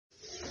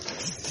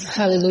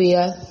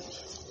Hallelujah.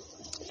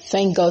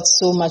 Thank God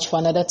so much for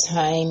another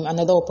time,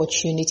 another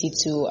opportunity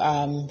to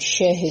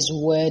share His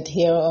word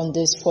here on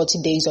this 40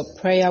 days of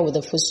prayer with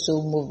the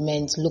Footstool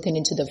Movement, looking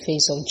into the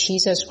face of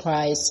Jesus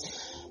Christ.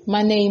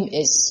 My name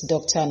is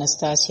Dr.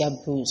 Anastasia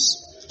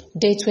Bruce.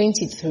 Day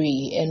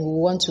 23, and we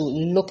want to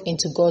look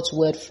into God's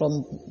word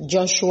from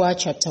Joshua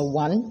chapter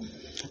 1,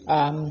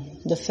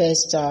 the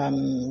first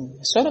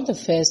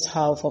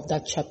half of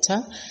that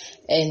chapter.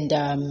 And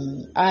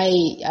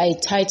I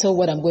title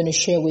what I'm going to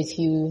share with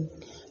you,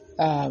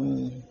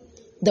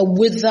 the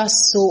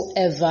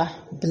whithersoever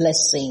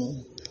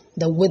blessing.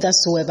 The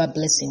whithersoever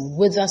blessing.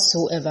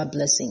 Whithersoever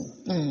blessing.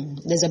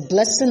 There's a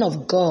blessing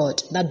of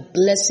God that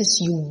blesses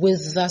you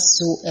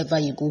whithersoever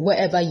you go,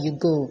 wherever you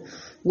go.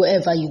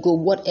 Wherever you go,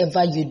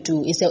 whatever you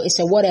do, it's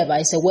a whatever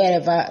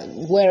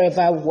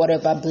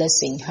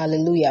blessing.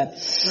 Hallelujah.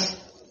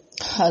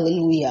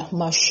 Hallelujah.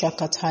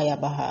 Mashakataya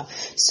Baha.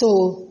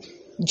 So,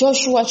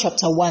 Joshua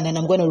chapter 1, and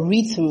I'm going to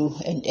read through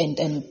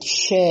and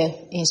share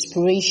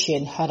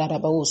inspiration.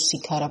 It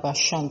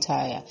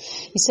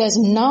says,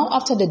 now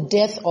after the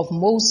death of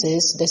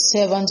Moses, the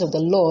servant of the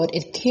Lord,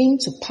 it came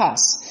to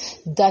pass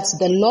that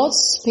the Lord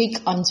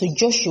spake unto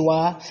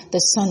Joshua, the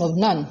son of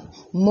Nun,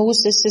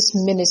 Moses'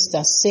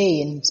 minister,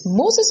 saying,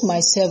 Moses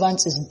my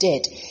servant is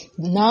dead.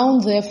 Now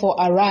therefore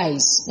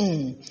arise,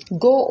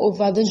 go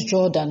over this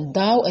Jordan,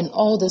 thou and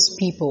all this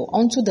people,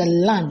 unto the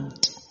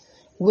land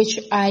which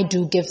I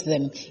do give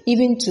them,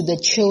 even to the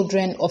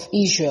children of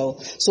Israel.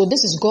 So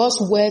this is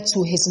God's word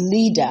to his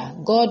leader,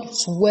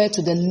 God's word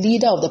to the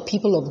leader of the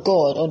people of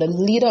God, or the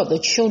leader of the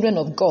children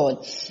of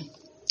God.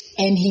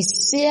 And he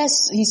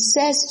says to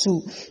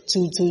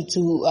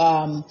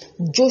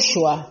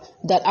Joshua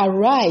that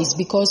arise,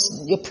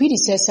 because your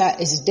predecessor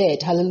is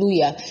dead.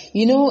 Hallelujah.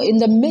 You know, in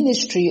the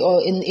ministry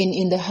or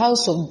in the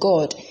house of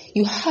God,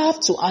 you have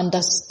to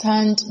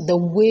understand the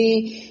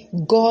way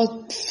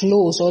God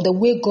flows, or the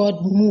way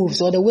God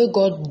moves, or the way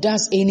God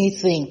does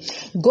anything.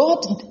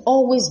 God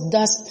always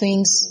does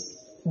things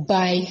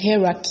by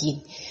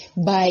hierarchy,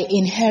 by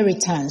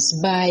inheritance,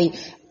 by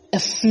a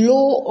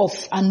flow of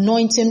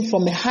anointing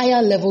from a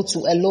higher level to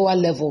a lower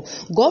level.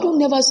 God will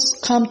never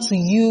come to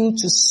you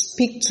to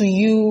speak to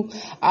you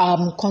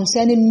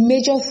concerning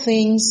major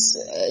things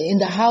in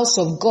the house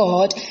of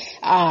God.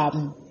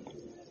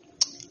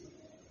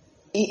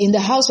 In the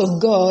house of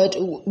God,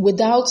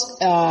 without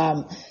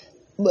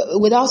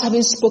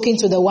having spoken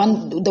to the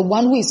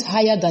one who is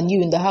higher than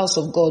you in the house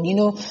of God. You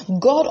know,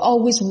 God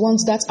always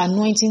wants that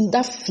anointing,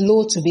 that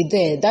flow to be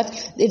there. That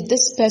if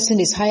this person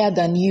is higher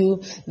than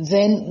you,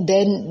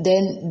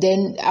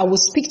 then I will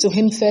speak to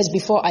him first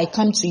before I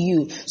come to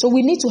you. So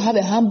we need to have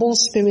a humble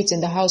spirit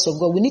in the house of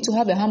God. We need to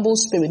have a humble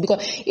spirit,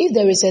 because if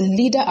there is a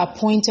leader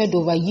appointed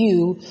over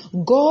you,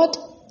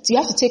 you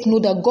have to take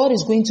note that God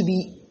is going to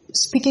be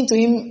speaking to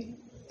him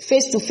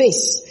face to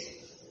face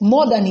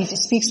more than if he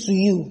speaks to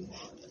you.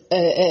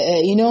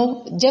 You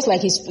know, just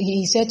like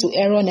he said to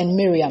Aaron and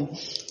Miriam,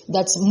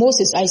 that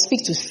Moses, I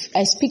speak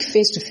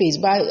face to face.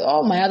 By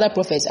all my other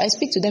prophets, I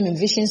speak to them in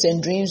visions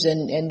and dreams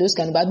and those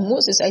kind of, but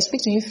Moses, I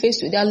speak to you face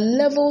to face. There are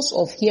levels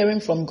of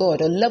hearing from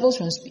God, or levels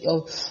of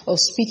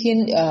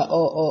speaking,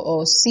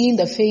 or seeing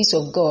the face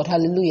of God.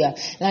 Hallelujah.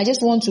 And I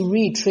just want to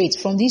reiterate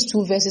from these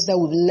two verses that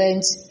we've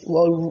learned,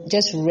 or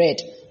just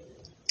read.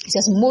 It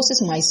says,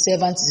 Moses, my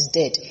servant, is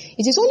dead.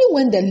 It is only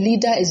when the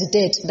leader is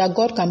dead that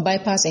God can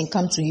bypass and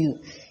come to you.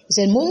 He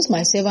said, Moses,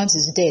 my servant,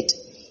 is dead.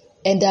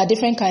 And there are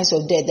different kinds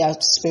of death. There are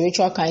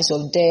spiritual kinds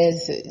of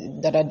death.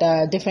 There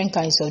are different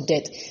kinds of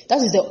death.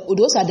 Those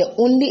are the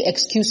only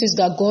excuses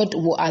that God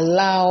will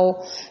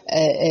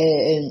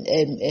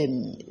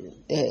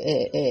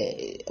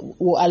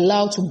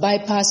allow to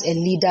bypass a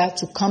leader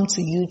to come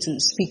to you to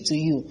speak to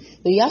you.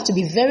 So you have to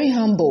be very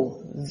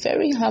humble,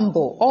 very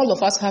humble. All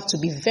of us have to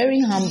be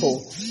very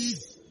humble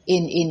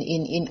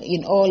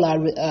in all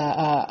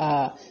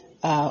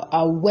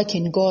our work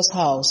in God's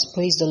house.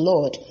 Praise the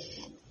Lord.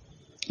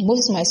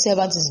 Moses, my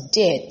servant, is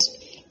dead.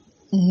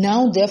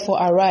 Now therefore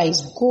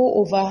arise, go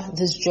over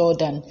this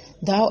Jordan,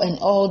 thou and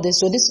all this.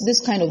 So this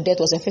kind of death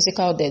was a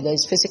physical death. There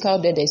is physical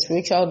death, there is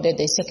spiritual death,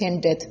 there is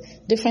second death,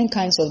 different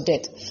kinds of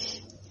death.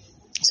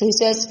 So he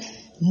says,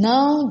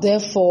 now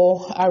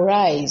therefore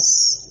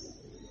arise,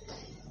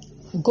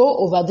 go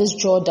over this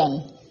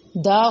Jordan,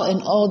 thou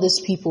and all these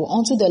people,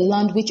 unto the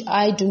land which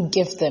I do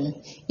give them,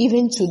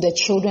 even to the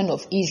children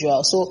of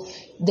Israel. So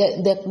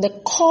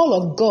the call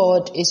of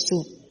God is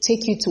to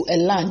take you to a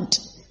land,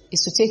 a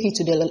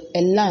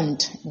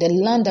land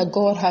that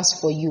God has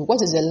for you.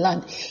 What is a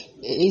land?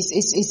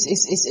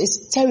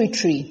 It's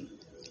territory.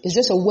 It's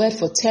just a word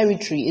for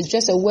territory. It's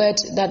just a word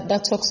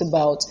that talks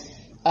about,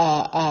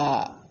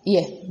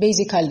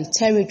 basically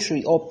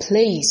territory or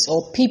place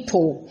or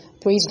people.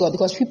 Praise God,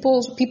 because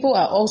people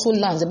are also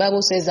lands. The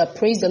Bible says that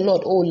praise the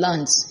Lord, all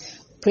lands.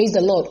 Praise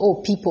the Lord,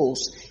 oh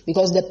peoples,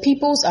 because the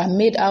peoples are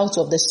made out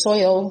of the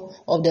soil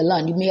of the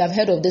land. You may have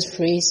heard of this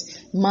phrase,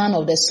 man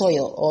of the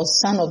soil or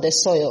son of the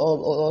soil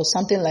or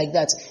something like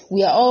that.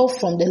 We are all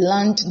from the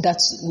land that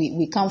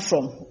we come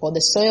from, or the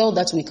soil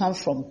that we come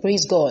from.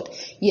 Praise God.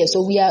 Yeah,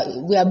 so we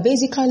are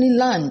basically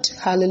land.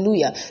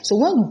 Hallelujah. So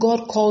when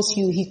God calls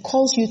you, he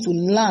calls you to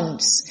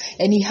lands,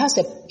 and he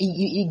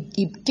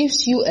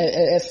gives you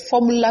a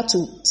formula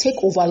to take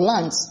over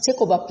lands,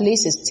 take over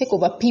places, take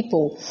over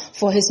people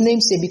for his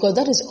name's sake, because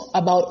that is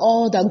about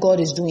all that God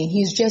is doing.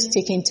 He's just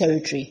taking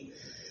territory.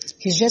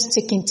 He's just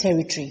taking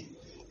territory.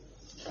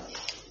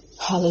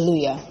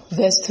 Hallelujah.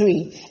 Verse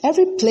 3.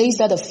 Every place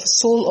that the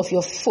sole of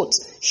your foot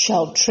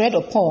shall tread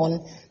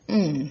upon,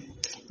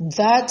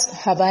 that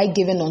have I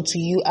given unto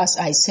you, as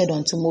I said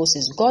unto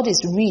Moses. God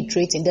is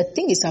reiterating. The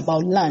thing is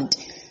about land.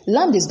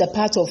 Land is the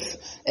part of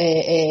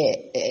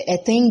a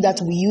thing that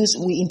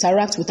we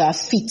interact with our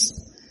feet.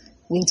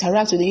 We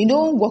interact with it. You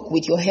don't walk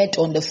with your head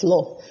on the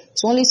floor.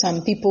 It's only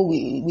some people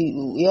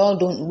we all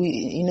don't,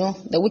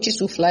 the witches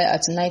who fly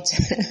at night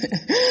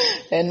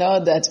and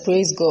all that.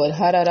 Praise God.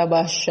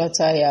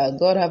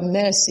 God have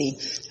mercy.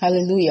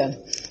 Hallelujah.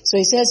 So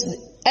he says,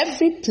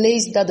 every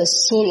place that the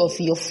sole of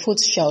your foot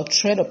shall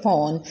tread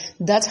upon,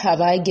 that have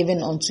I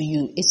given unto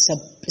you. It's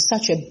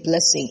such a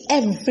blessing.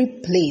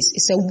 Every place.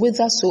 It's a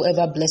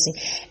whithersoever blessing.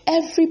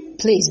 Every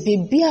place.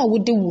 Baby, I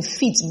would do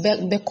fit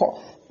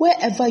beko.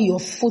 Wherever your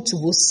foot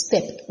will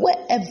step,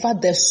 wherever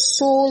the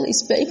sole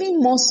is, even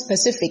more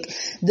specific,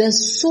 the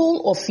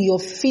sole of your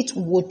feet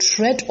will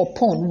tread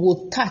upon,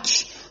 will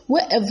touch,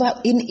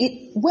 wherever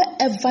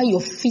your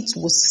feet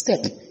will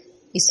step.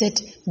 He said,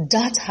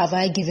 that have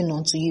I given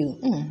unto you.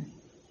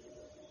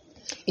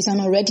 It's an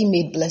already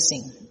made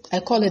blessing. I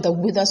call it a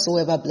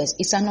whithersoever blessing.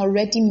 It's an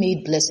already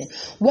made blessing.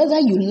 Whether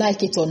you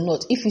like it or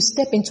not, if you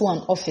step into an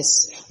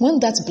office, when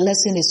that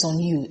blessing is on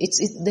you,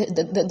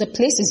 the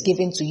place is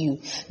given to you.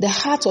 The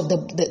heart of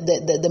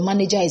the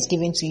manager is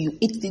given to you.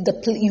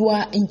 You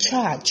are in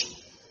charge.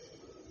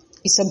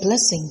 It's a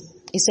blessing.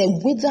 It's a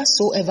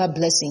whithersoever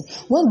blessing.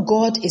 When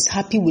God is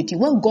happy with you,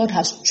 when God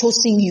has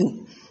chosen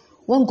you,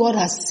 when God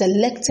has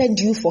selected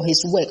you for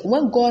his work,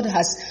 when God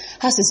has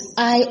his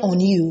eye on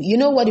you. You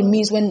know what it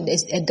means when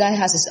a guy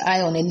has his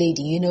eye on a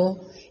lady,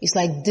 It's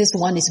like, this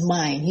one is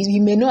mine. He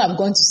may not have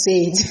gone to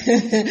say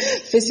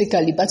it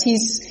physically, but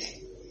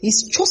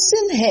he's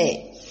chosen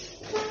her.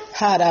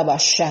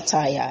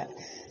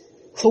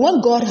 So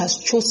when God has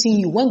chosen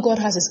you, when God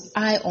has his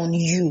eye on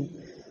you,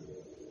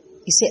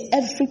 he said,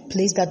 every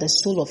place that the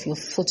sole of your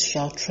foot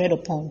shall tread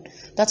upon,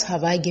 that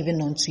have I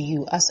given unto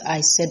you, as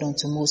I said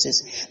unto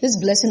Moses. This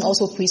blessing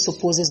also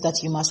presupposes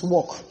that you must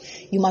walk.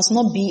 You must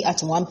not be at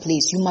one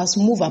place. You must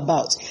move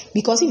about.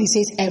 Because if he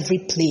says every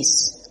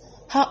place,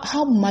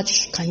 how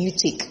much can you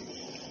take?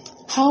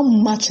 How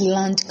much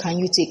land can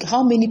you take?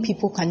 How many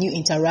people can you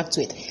interact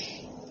with?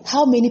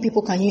 How many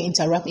people can you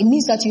interact? It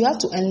means that you have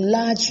to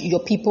enlarge your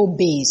people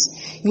base.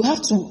 You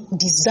have to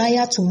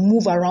desire to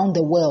move around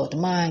the world.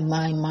 My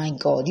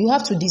God. You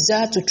have to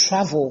desire to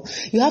travel.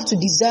 You have to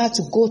desire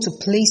to go to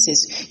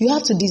places. You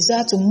have to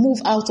desire to move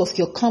out of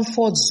your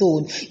comfort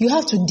zone. You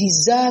have to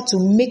desire to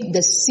make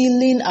the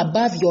ceiling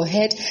above your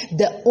head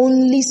the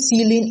only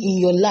ceiling in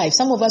your life.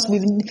 Some of us,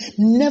 we've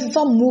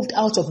never moved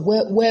out of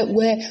where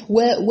we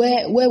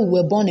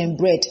were born and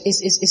bred.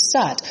 It's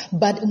sad.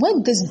 But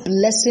when this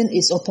blessing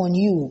is upon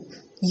you,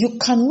 you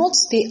cannot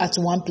stay at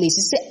one place.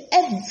 He said,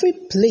 every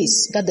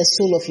place that the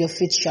sole of your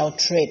feet shall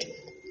tread.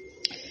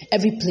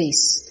 Every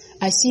place.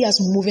 I see us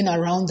moving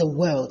around the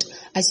world.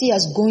 I see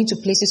us going to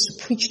places to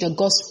preach the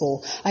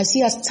gospel. I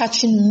see us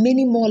touching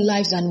many more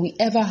lives than we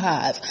ever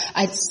have.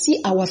 I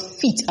see our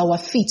feet.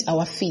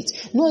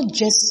 Not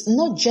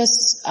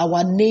just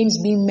our names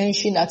being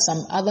mentioned at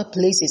some other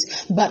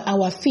places, but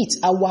our feet,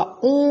 our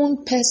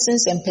own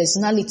persons and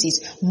personalities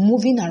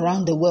moving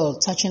around the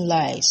world, touching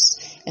lives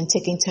and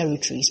taking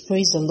territories.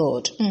 Praise the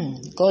Lord.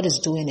 God is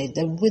doing it.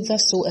 The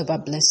whithersoever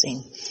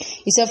blessing.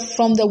 He said,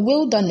 from the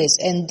wilderness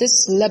and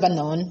this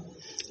Lebanon,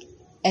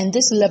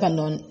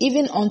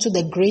 even unto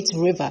the great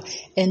river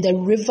and the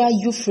river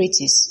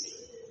Euphrates,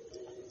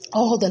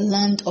 all the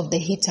land of the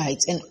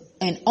Hittites,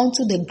 and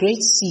unto the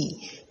great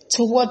sea,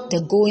 toward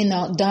the going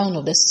out down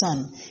of the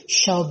sun,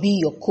 shall be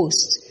your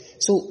coast.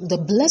 So the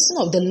blessing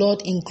of the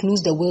Lord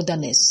includes the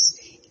wilderness,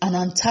 an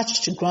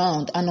untouched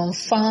ground, an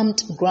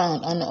unfarmed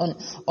ground, on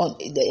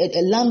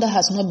a land that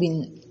has not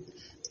been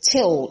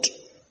tilled.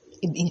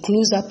 It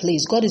includes that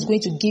place. God is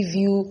going to give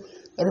you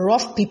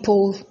rough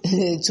people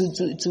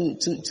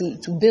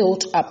to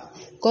build up.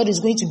 God is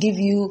going to give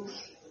you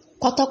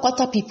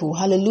kwata people.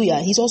 Hallelujah.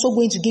 He's also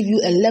going to give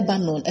you a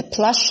Lebanon, a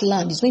plush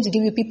land. He's going to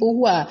give you people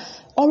who are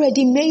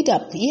already made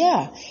up.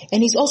 Yeah.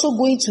 And he's also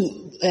going to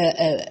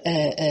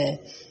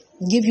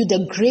give you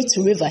the great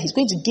river. He's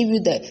going to give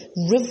you the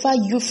river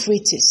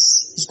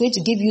Euphrates. He's going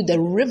to give you the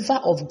river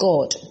of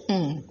God.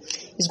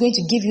 He's going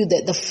to give you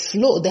the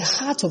flow, the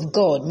heart of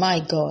God. My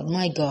God,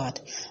 my God,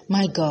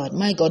 my God,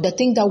 my God. The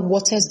thing that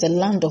waters the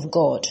land of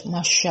God.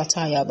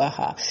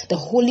 The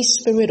Holy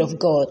Spirit of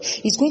God.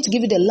 He's going to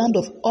give you the land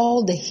of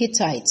all the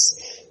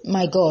Hittites.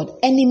 My God,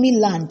 enemy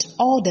land,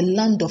 all the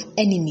land of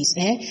enemies.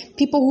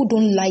 People who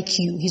don't like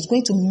you, He's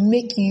going to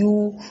make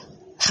you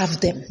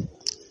have them.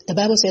 The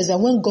Bible says that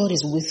when God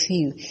is with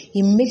you,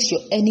 He makes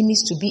your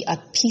enemies to be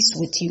at peace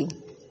with you.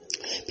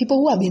 People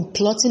who have been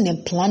plotting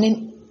and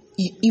planning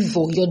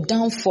evil, your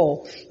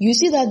downfall, you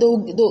see that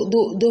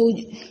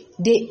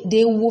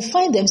they will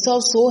find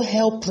themselves so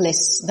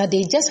helpless that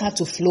they just have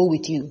to flow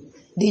with you.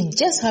 They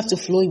just have to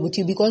flow with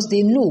you because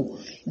they know.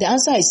 The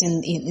answer is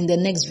in the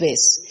next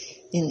verse.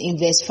 In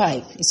verse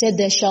 5, it said,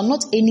 there shall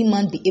not any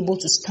man be able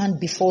to stand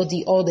before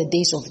thee all the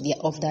days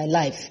of thy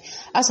life.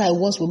 As I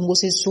was with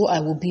Moses, so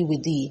I will be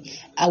with thee.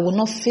 I will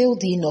not fail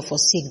thee nor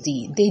forsake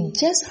thee. They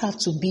just have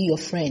to be your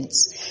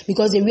friends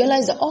because they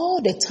realize that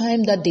all the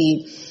time that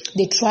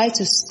they try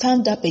to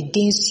stand up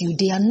against you,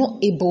 they are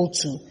not able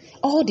to.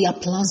 All their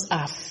plans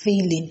are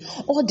failing.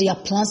 All their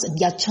plans,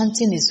 their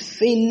chanting is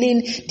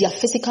failing. Their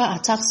physical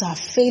attacks are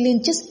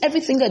failing. Just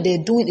everything that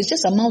they're doing is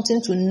just amounting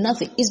to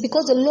nothing. It's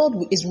because the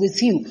Lord is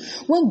with you.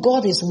 When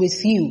God is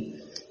with you,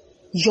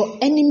 your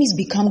enemies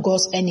become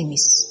God's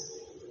enemies.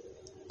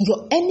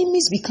 Your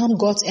enemies become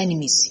God's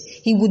enemies.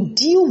 He would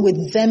deal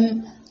with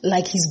them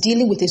like He's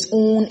dealing with His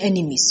own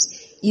enemies.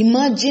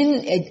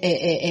 Imagine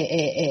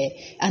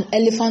an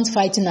elephant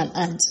fighting an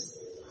ant.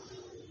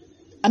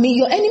 I mean,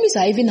 your enemies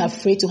are even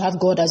afraid to have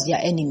God as their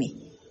enemy.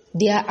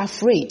 They are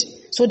afraid.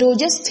 So they will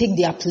just take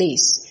their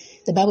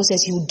place. The Bible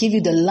says He will give you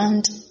the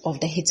land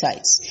of the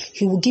Hittites.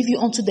 He will give you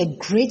unto the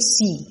great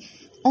sea.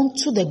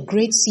 Unto the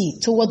great sea,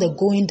 toward the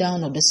going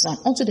down of the sun.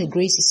 Unto the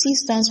great sea. Sea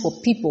stands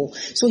for people.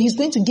 So He's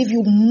going to give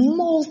you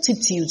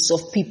multitudes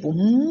of people.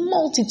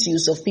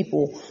 Multitudes of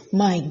people.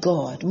 My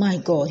God, my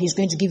God. He's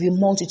going to give you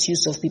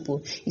multitudes of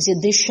people. He said,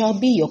 they shall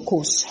be your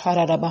coast.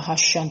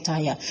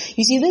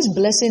 You see, this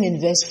blessing in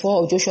verse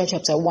 4 of Joshua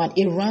chapter 1,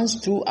 it runs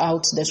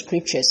throughout the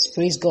scriptures.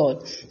 Praise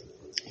God.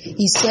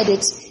 He said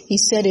it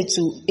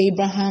to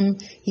Abraham.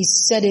 He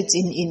said it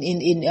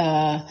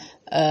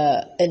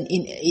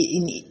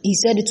he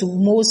said it to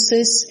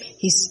Moses.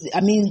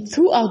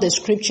 Throughout the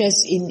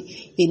scriptures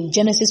in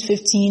Genesis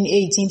 15,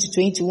 18 to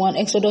 21,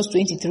 Exodus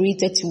 23,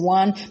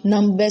 31,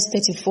 Numbers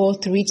 34,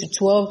 3 to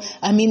 12.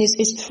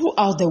 It's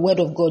throughout the word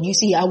of God. You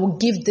see, I will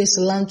give this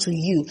land to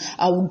you.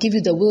 I will give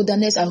you the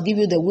wilderness. I will give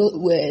you the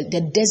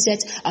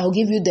desert. I will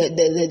give you the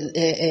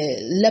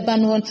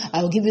Lebanon.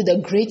 I will give you the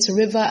great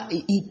river.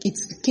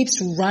 It keeps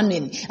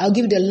running. I will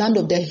give you the land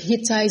of the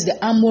Hittites, the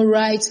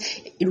Amorites,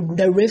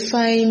 the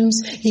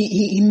Rephaims.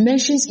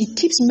 He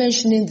keeps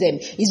mentioning them.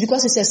 It's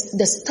because it's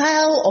the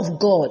style of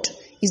God.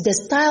 It's the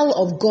style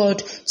of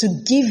God to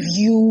give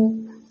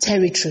you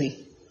territory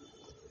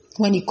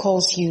when He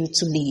calls you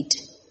to lead.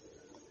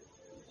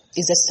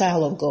 It's the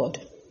style of God.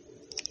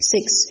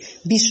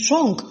 6. Be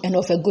strong and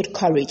of a good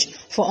courage,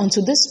 for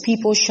unto this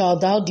people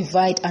shalt thou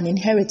divide an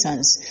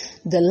inheritance,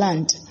 the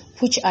land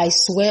which I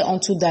swear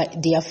unto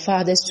their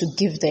fathers to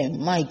give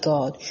them. My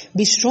God.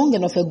 Be strong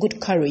and of a good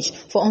courage,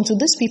 for unto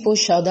this people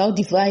shalt thou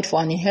divide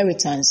for an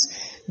inheritance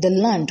the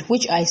land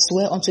which I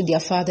swear unto their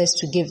fathers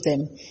to give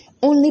them.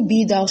 Only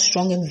be thou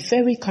strong and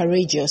very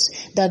courageous,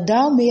 that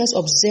thou mayest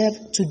observe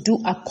to do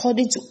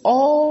according to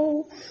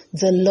all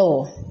the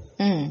law.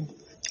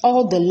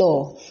 All the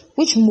law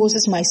which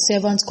Moses my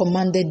servant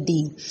commanded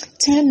thee.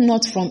 Turn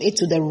not from it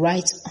to the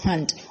right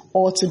hand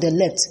or to the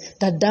left,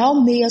 that thou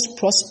mayest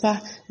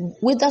prosper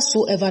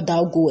whithersoever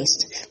thou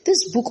goest.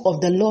 This book of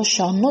the law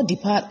shall not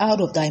depart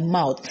out of thy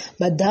mouth,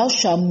 but thou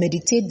shalt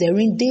meditate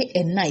therein day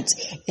and night,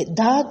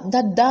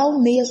 that thou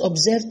mayest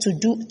observe to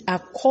do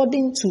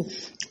according to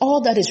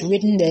all that is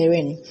written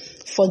therein.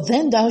 For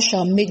then thou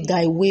shalt make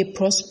thy way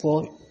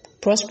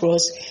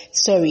prosperous,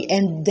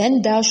 and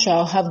then thou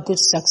shalt have good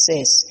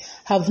success.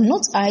 Have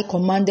not I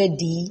commanded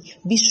thee?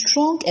 Be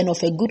strong and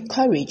of a good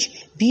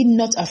courage. Be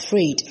not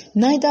afraid,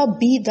 neither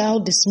be thou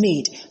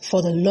dismayed,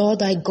 for the Lord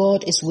thy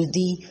God is with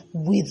thee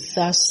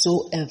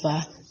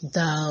whithersoever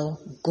thou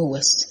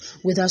goest.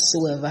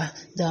 Whithersoever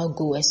thou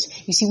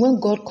goest. You see, when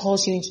God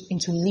calls you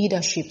into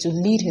leadership, to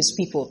lead His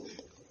people,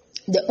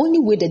 the only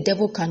way the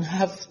devil can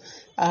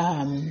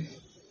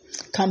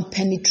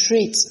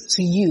penetrate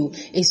to you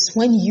is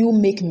when you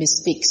make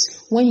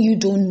mistakes, when you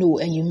don't know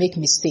and you make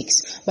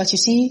mistakes. But you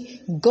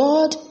see,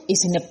 God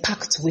is in a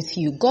pact with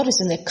you. God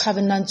is in a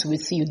covenant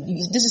with you.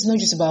 This is not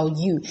just about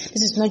you.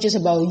 This is not just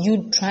about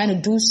you trying to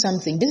do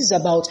something. This is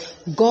about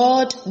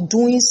God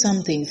doing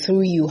something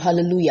through you.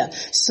 Hallelujah.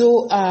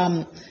 So,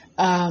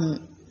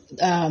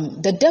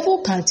 the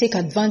devil can take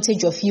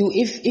advantage of you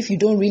if you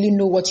don't really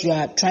know what you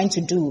are trying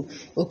to do,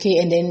 okay,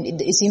 and then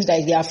it seems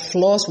like there are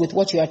flaws with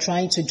what you are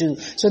trying to do.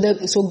 So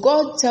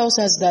God tells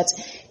us that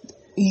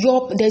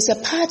there's a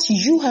part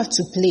you have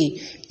to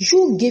play.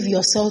 You give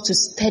yourself to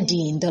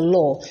studying the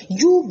law.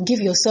 You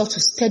give yourself to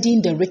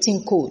studying the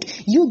written code.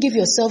 You give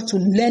yourself to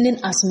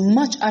learning as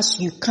much as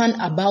you can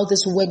about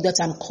this work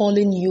that I'm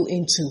calling you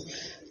into.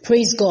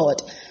 Praise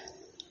God.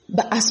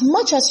 But as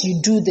much as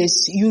you do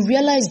this, you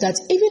realize that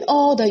even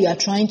all that you are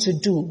trying to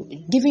do,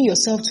 giving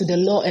yourself to the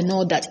Lord and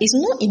all that, is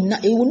not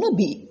enough. It will not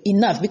be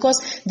enough, because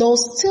there will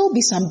still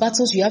be some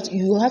battles you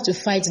have to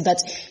fight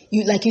that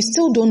you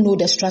still don't know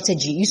the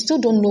strategy. You still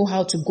don't know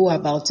how to go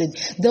about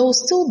it. There will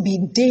still be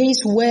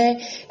days where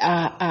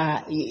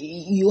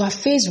you are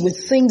faced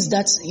with things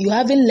that you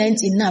haven't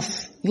learned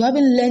enough. You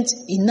haven't learned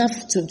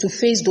enough to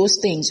face those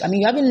things.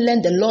 You haven't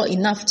learned the law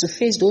enough to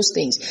face those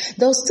things.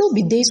 There'll still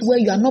be days where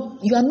you are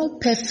not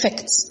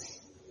perfect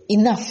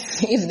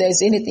enough, if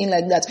there's anything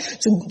like that,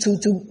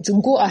 to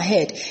go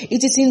ahead.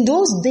 It is in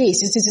those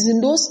days, it is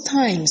in those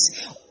times,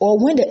 or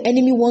when the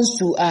enemy wants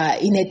to,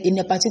 in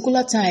a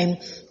particular time,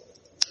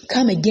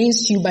 come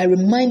against you by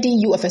reminding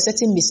you of a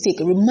certain mistake,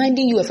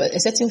 reminding you of a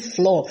certain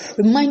flaw,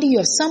 reminding you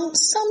of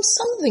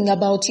something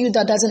about you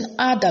that doesn't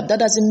add up, that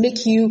doesn't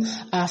make you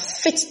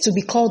fit to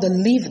be called the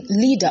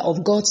leader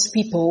of God's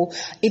people.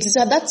 It is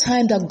at that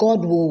time that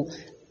God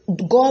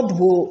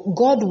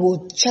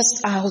will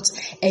chest out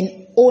and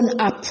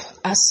own up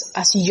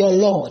as your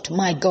Lord,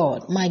 my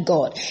God,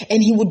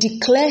 and he will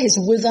declare his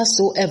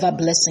whithersoever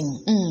blessing.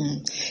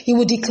 He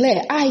will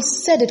declare, I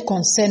said it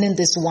concerning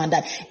this one,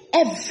 that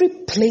every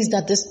place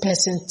that this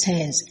person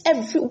turns,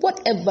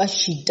 whatever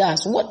she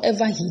does,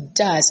 whatever he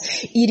does,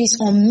 it is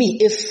on me,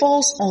 it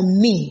falls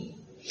on me.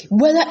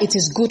 Whether it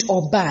is good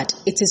or bad,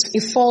 it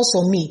falls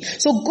on me.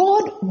 So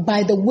God,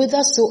 by the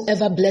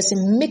whithersoever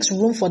blessing, makes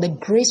room for the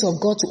grace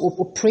of God to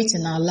operate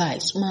in our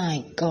lives.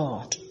 My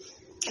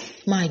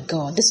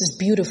God, this is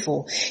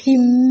beautiful. He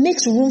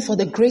makes room for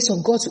the grace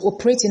of God to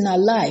operate in our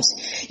lives.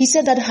 He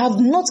said that,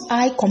 have not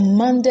I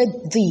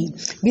commanded thee?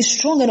 Be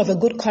strong and of a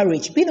good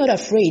courage. Be not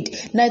afraid,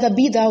 neither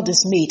be thou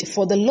dismayed.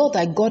 For the Lord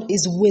thy God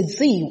is with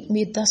thee,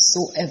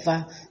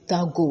 whithersoever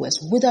thou goest,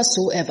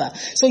 whithersoever.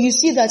 So you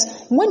see that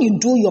when you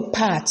do your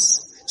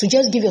parts to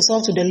just give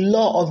yourself to the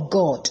law of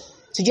God,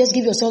 to just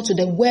give yourself to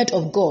the word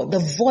of God, the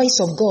voice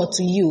of God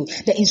to you,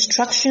 the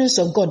instructions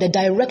of God, the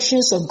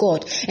directions of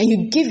God, and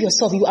you give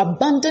yourself, you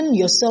abandon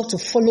yourself to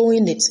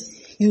following it,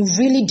 you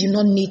really do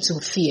not need to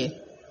fear.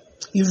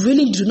 You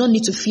really do not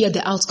need to fear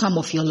the outcome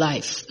of your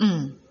life.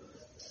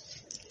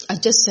 I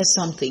just said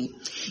something.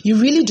 You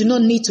really do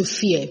not need to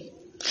fear.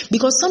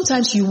 Because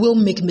sometimes you will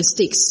make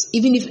mistakes,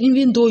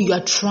 even though you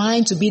are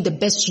trying to be the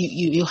best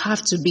you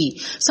have to be.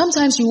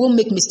 Sometimes you will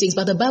make mistakes,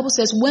 but the Bible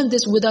says, when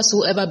this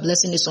whithersoever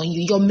blessing is on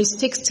you, your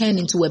mistakes turn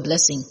into a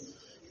blessing.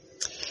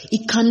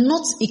 It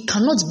cannot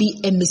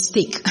be a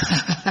mistake.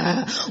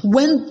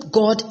 When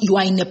you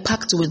are in a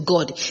pact with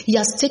God, He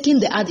has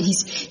taken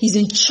He's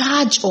in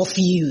charge of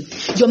you.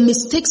 Your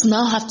mistakes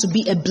now have to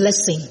be a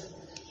blessing,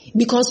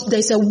 because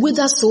there's a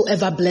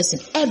whithersoever blessing.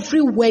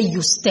 Everywhere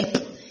you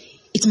step,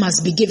 it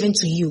must be given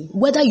to you,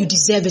 whether you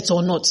deserve it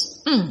or not.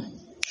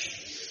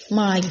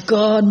 My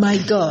God.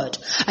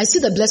 I see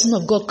the blessing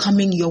of God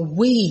coming your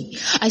way.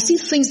 I see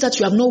things that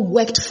you have not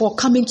worked for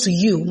coming to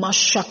you.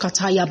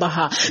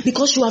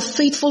 Because you are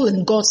faithful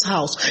in God's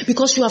house.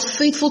 Because you are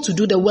faithful to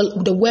do the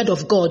word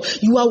of God.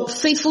 You are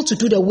faithful to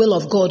do the will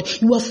of God.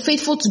 You are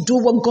faithful to do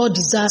what God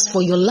desires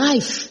for your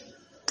life.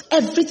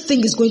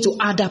 Everything is going to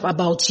add up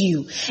about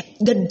you.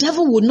 The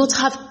devil will not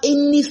have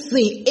any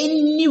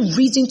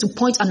reason to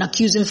point an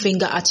accusing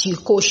finger at you.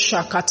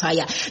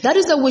 That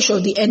is the wish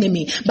of the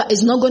enemy, but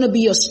it's not going to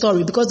be your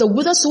story, because the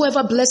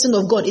whithersoever blessing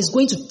of God is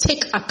going to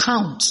take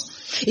account.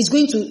 It's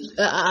going to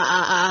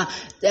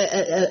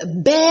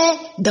bear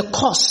the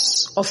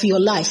cost of your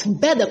life,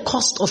 bear the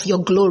cost of your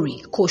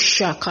glory.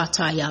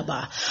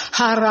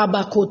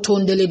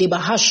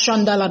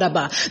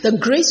 The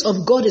grace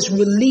of God is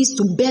released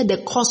to bear the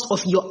cost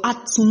of your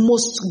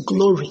utmost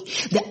glory,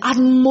 the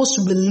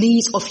utmost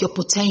release of your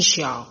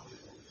potential.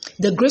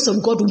 The grace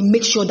of God will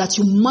make sure that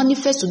you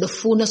manifest to the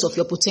fullness of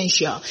your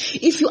potential.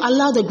 If you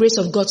allow the grace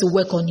of God to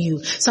work on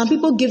you, some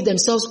people give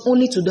themselves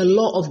only to the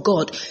law of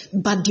God,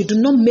 but they do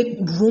not make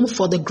room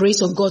for the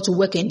grace of God to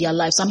work in their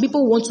life. Some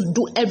people want to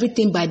do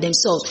everything by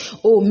themselves.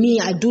 Oh, me,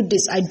 I do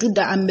this, I do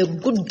that. I'm a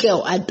good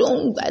girl. I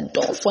don't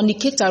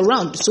fornicate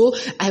around, so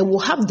I will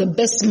have the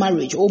best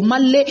marriage. Oh,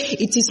 Male,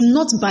 it is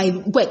not by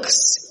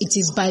works. It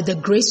is by the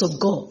grace of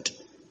God.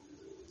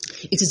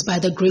 It is by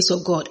the grace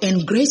of God.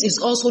 And grace is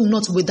also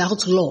not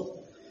without law.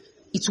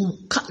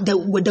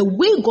 The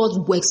way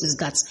God works is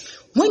that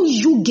when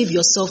you give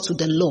yourself to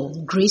the law,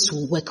 grace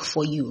will work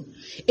for you.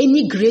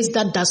 Any grace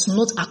that does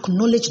not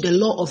acknowledge the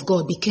law of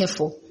God, be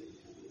careful.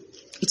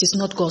 It is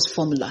not God's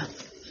formula.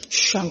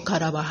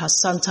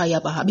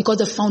 Because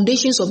the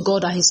foundations of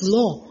God are His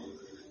law.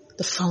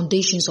 The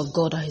foundations of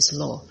God are His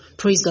law.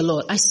 Praise the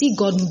Lord. I see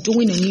God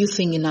doing a new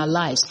thing in our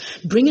lives,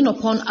 bringing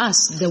upon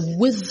us the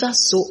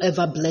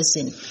whithersoever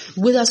blessing,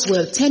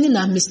 whithersoever, turning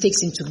our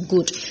mistakes into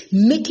good,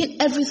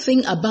 making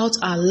everything about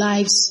our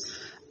lives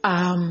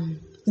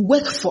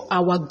work for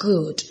our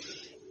good,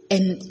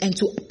 and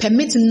to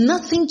permit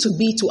nothing to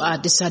be to our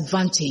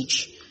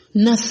disadvantage.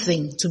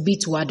 Nothing to be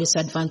to our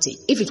disadvantage.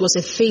 If it was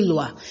a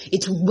failure,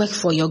 it will work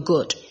for your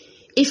good.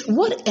 If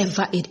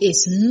whatever it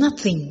is,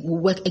 nothing will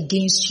work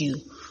against you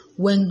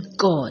when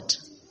God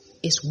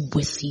is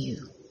with you.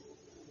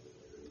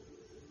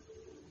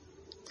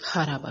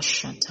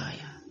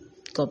 Harabashantaya.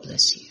 God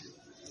bless you.